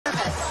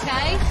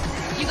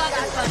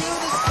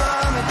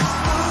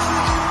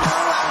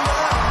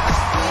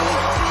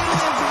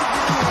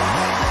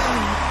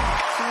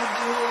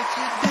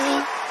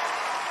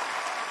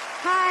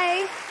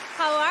Hi.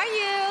 How are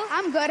you?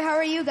 I'm good. How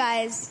are you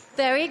guys?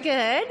 Very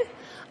good.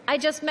 I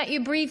just met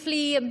you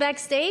briefly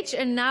backstage,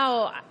 and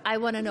now I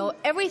want to know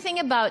everything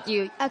about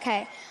you.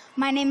 Okay.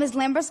 My name is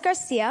Lambros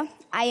Garcia.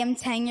 I am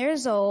 10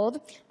 years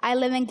old. I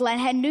live in Glen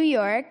Head, New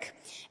York,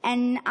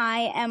 and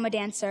I am a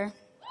dancer.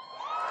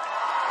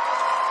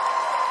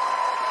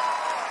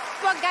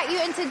 What got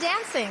you into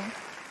dancing?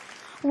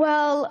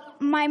 Well,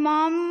 my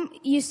mom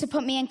used to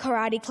put me in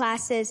karate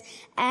classes,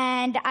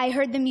 and I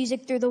heard the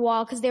music through the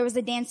wall because there was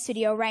a dance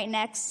studio right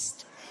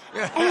next.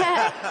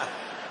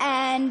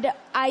 And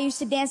I used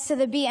to dance to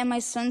the beat, and my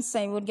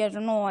sensei would get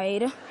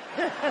annoyed.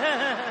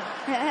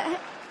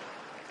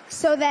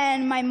 So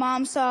then my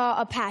mom saw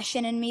a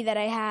passion in me that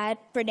I had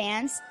for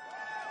dance,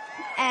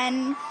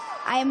 and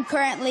I am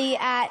currently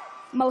at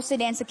Mosa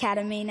Dance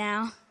Academy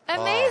now.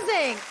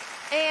 Amazing.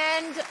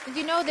 And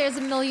you know there's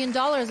 $1 million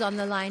on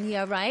the line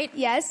here, right?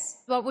 Yes.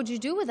 What would you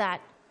do with that?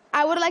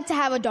 I would like to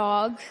have a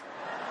dog.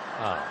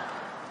 Oh.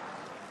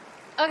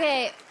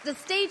 Okay, the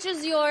stage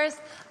is yours.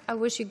 I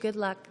wish you good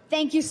luck.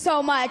 Thank you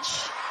so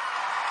much.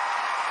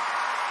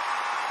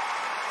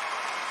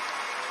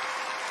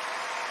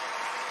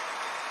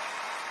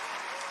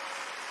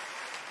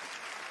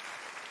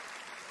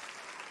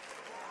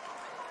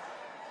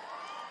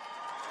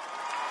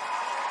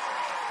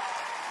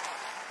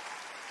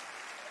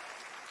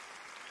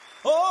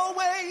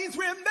 Always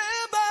remember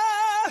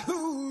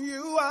who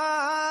you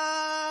are.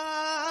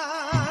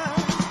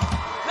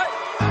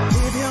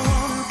 If you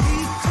wanna be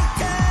a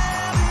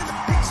girl in the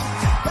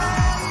picture,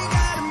 well, you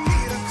gotta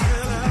meet a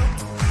killer.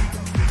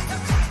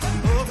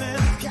 Open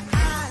up your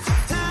eyes,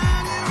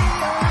 time you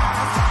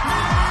realize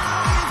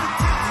now is the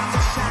time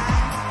to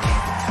shine.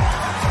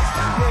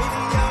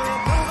 Baby, you're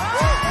in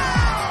the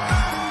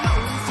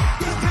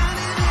you're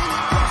counting in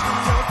your close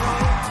to your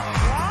phone.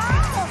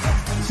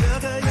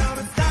 Sugar, you're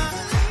a star.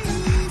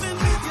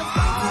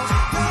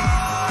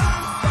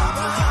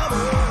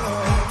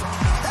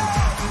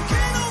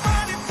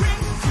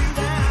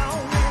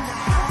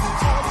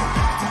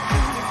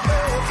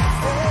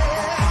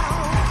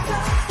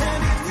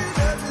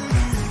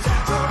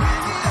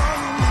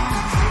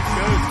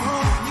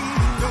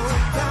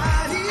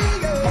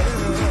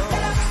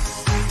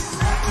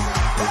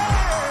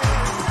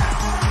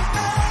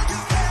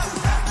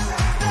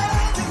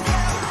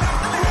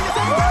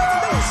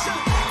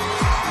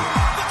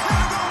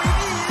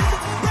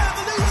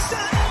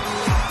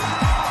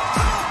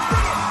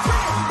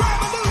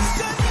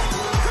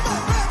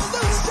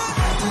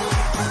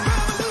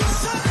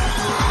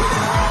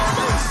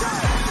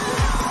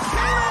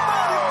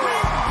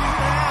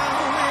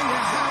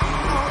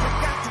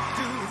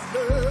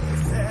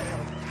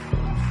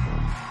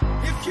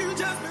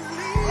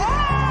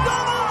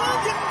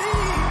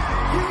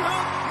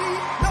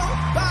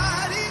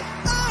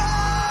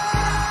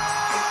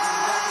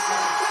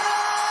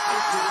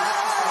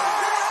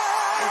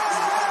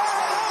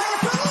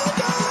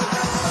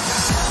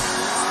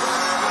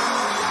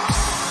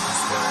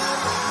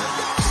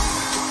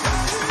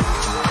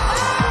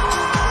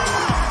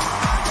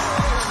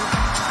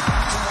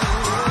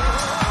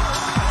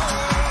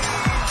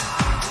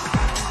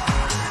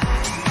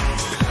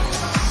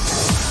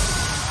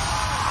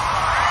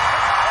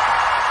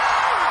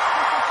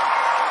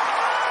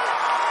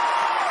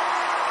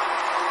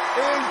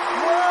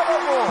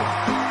 Incredible!